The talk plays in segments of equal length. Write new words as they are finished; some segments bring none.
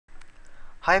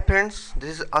Hi friends,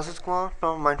 this is Ashis Kumar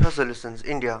from Mindfire Solutions,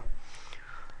 India.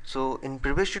 So in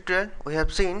previous tutorial we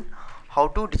have seen how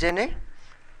to design a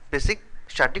basic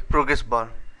static progress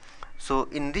bar. So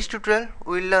in this tutorial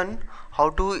we will learn how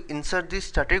to insert this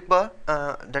static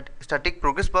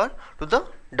progress bar to the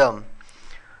DOM.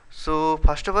 So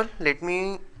first of all, let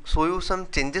me show you some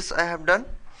changes I have done.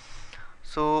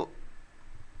 So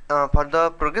for the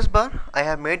progress bar I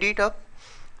have made it up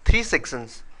 3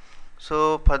 sections.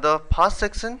 So for the first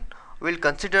section we will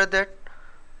consider that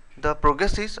the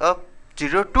progress is of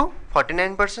 0 to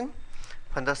 49%.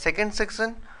 For the second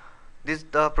section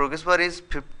the progress bar is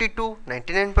 50 to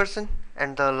 99%,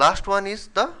 and the last one is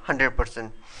the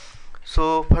 100%.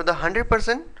 So for the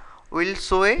 100% we will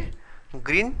show a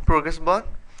green progress bar,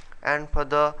 and for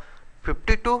the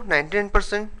 50 to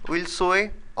 99% we will show a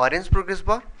orange progress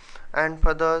bar, and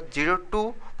for the 0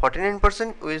 to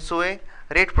 49% we will show a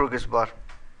red progress bar.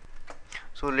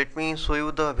 So let me show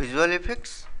you the visual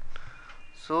effects.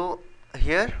 So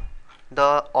here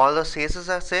all the CSS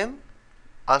are same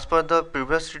as per the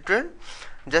previous tutorial.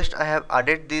 Just I have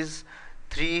added these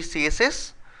 3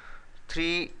 CSS,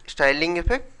 3 styling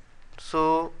effect.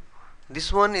 So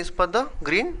this one is for the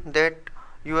green that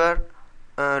you are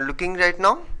looking right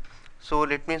now. So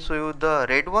let me show you the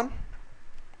red one.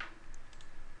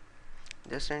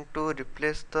 Just need to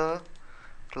replace the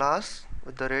class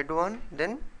with the red one,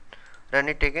 then run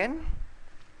it again.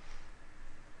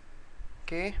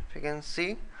 Okay, if you can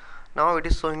see now it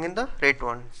is showing in the red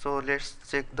one. So let's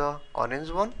check the orange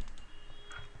one.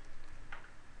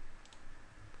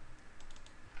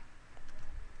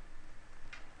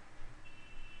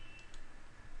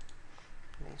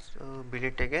 Let's build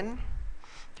it again.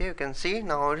 Okay, you can see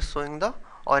now it is showing the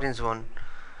orange one.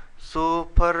 So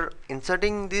for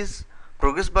inserting this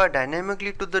progress bar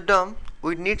dynamically to the DOM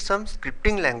we need some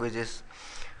scripting languages.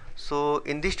 So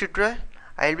in this tutorial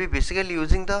I will be basically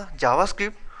using the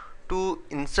JavaScript to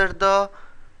insert the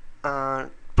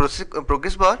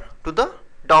progress bar to the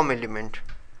DOM element.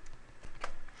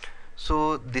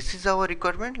 So this is our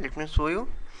requirement. Let me show you.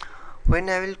 When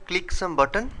I will click some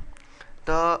button,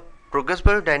 the progress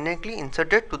bar will dynamically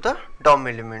inserted to the DOM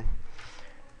element.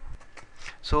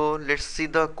 So let's see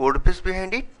the code base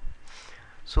behind it.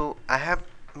 So I have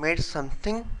made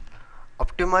something,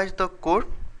 optimize the code.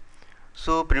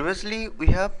 So previously we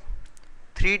have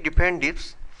 3 different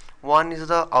divs. One is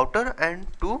the outer and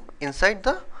 2 inside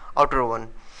the outer one.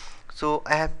 So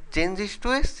I have changed this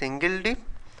to a single div,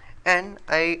 and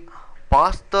I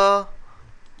pass the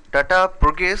data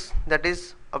progress, that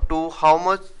is up to how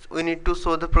much we need to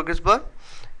show the progress bar,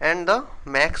 and the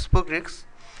max progress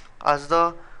as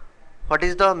the what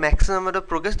is the maximum amount of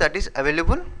progress that is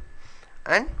available,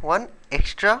 and one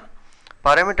extra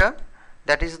parameter,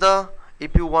 that is the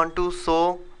if you want to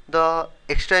show the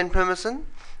extra information,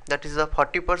 that is the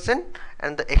 40%,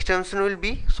 and the extra information will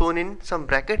be shown in some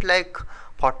bracket like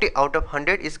 40 out of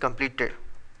 100 is completed.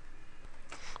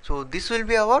 So this will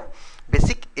be our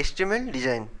basic HTML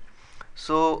design.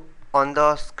 So on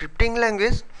the scripting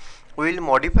language we will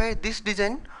modify this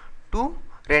design to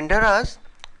render as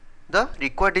the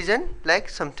required design like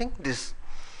something this.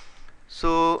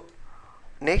 So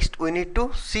next we need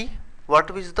to see what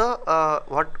will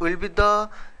be the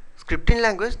scripting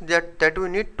language that we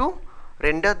need to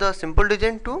render the simple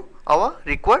design to our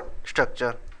required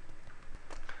structure.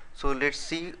 So let's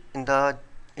see in the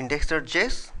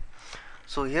index.js.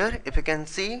 So here if you can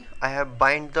see I have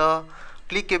bind the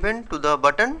click event to the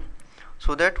button,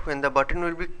 so that when the button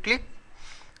will be clicked,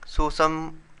 so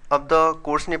some of the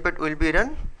code snippet will be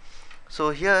run.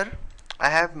 So here I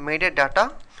have made a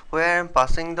data where I am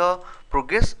passing the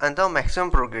progress and the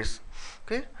maximum progress.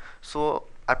 Okay, so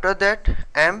after that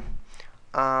I am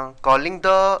calling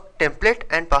the template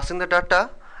and passing the data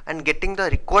and getting the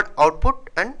required output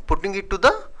and putting it to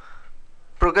the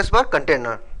progress bar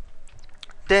container.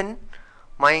 Then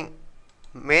my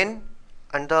main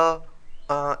and the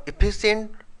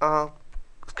efficient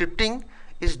scripting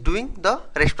is doing the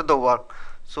rest of the work.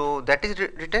 So that is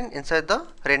written inside the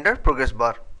render progress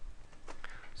bar.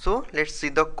 So let's see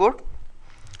the code.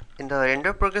 In the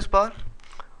render progress bar,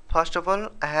 first of all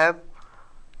I have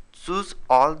choose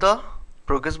all the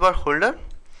progress bar holder,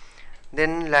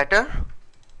 then later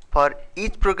for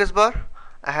each progress bar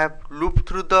I have looped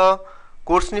through the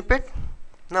code snippet.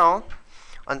 Now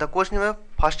on the code snippet,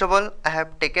 first of all I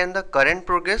have taken the current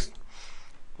progress,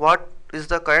 what is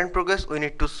the current progress we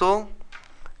need to show,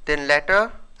 then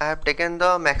later I have taken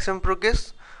the maximum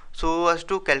progress so as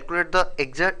to calculate the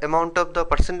exact amount of the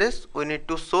percentage we need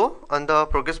to show on the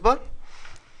progress bar.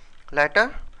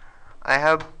 Later I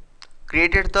have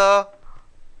created the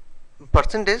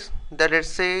percentage that let's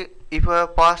say if I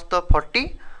have passed the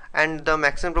 40 and the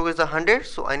maximum progress is 100,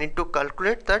 so I need to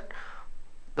calculate that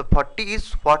the 40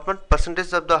 is what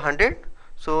percentage of the 100.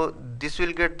 So this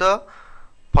will get the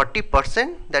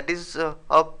 40%, that is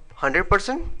of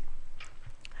 100%.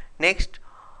 Next,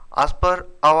 as per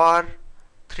our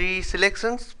three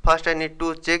selections, first I need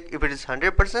to check if it is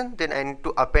 100%, then I need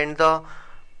to append the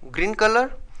green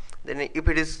color. Then if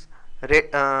it is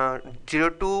red, 0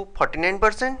 to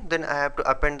 49%, then I have to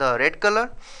append the red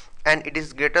color, and it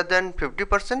is greater than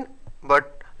 50%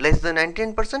 but less than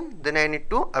 99%, then I need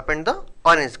to append the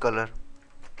orange color.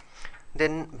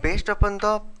 Then based upon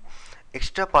the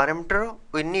extra parameter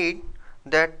we need,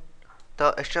 that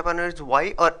the extra parameter is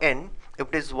y or n. If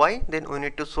it is y, then we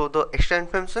need to show the extra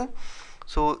information.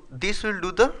 So this will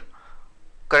do the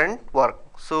current work.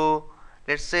 So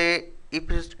let's say if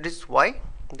it is y,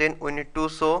 then we need to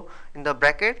show in the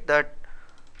bracket that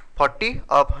 40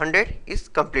 of 100 is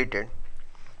completed.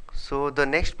 So the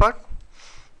next part,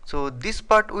 so this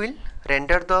part will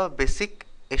render the basic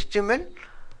HTML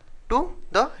to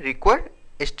the required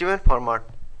HTML format.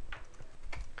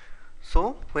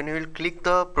 So when you will click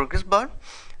the progress bar,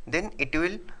 then it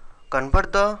will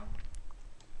convert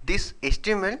this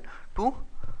HTML to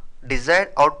desired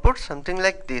output, something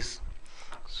like this.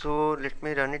 So let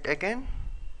me run it again.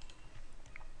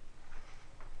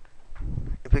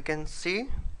 If you can see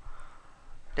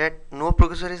that no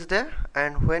progressor is there,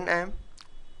 and when I am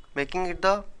making it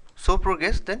the show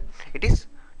progress, then it is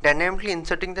dynamically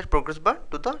inserting that progress bar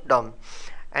to the DOM,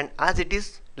 and as it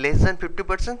is less than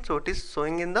 50%, so it is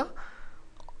showing in the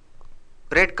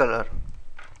red color.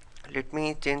 Let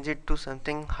me change it to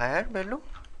something higher value.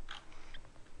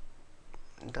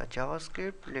 The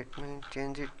JavaScript, let me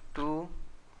change it to,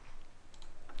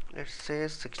 let's say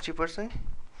 60%.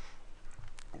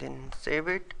 Then save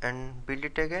it and build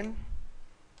it again.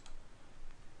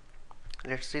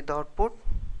 Let's see the output.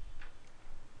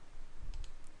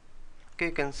 Okay,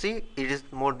 you can see it is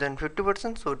more than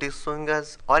 50%, so it is showing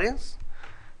as orange.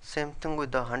 Same thing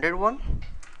with the 100 one.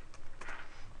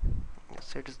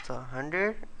 So it is the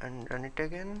 100 and run it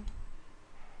again.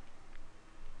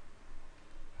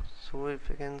 So if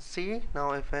you can see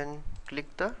now, if I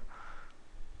click the,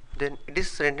 then it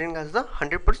is rendering as the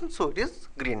 100%, so it is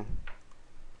green.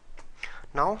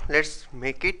 Now let's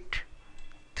make it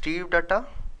 3 data.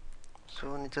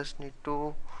 So we just need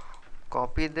to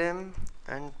copy them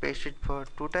and paste it for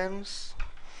 2 times.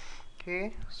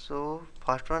 Okay, so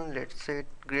first one, let's say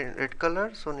green red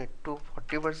color, so need to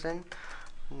 40%,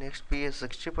 next be a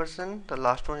 60%, the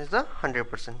last one is the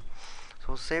 100%.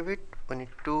 So save it. We need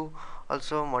to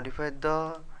also modify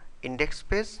the index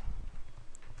page.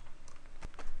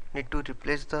 Need to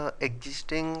replace the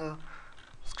existing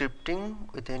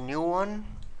scripting with a new one.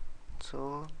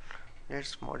 So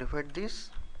let's modify this.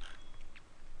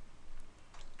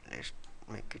 Let's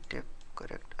make it a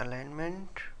correct alignment.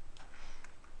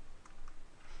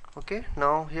 Okay,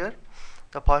 now here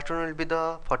the first one will be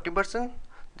the 40%,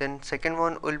 then second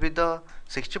one will be the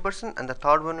 60%, and the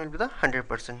third one will be the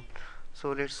 100%.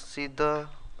 So let's see the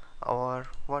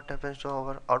what happens to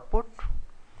our output.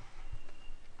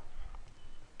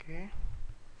 Okay,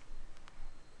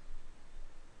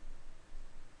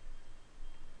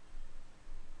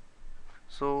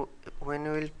 so when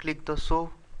you will click the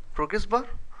show progress bar,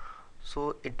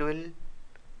 so it will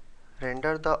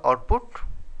render the output.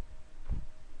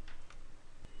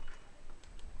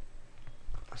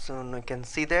 So you can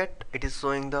see that it is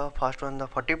showing the first one the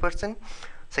 40%,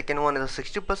 second one is the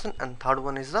 60%, and third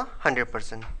one is the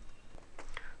 100%.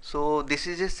 So this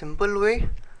is a simple way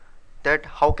that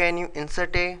how can you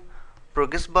insert a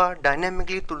progress bar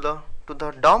dynamically to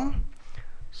the DOM.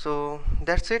 So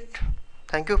that's it.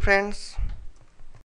 Thank you friends.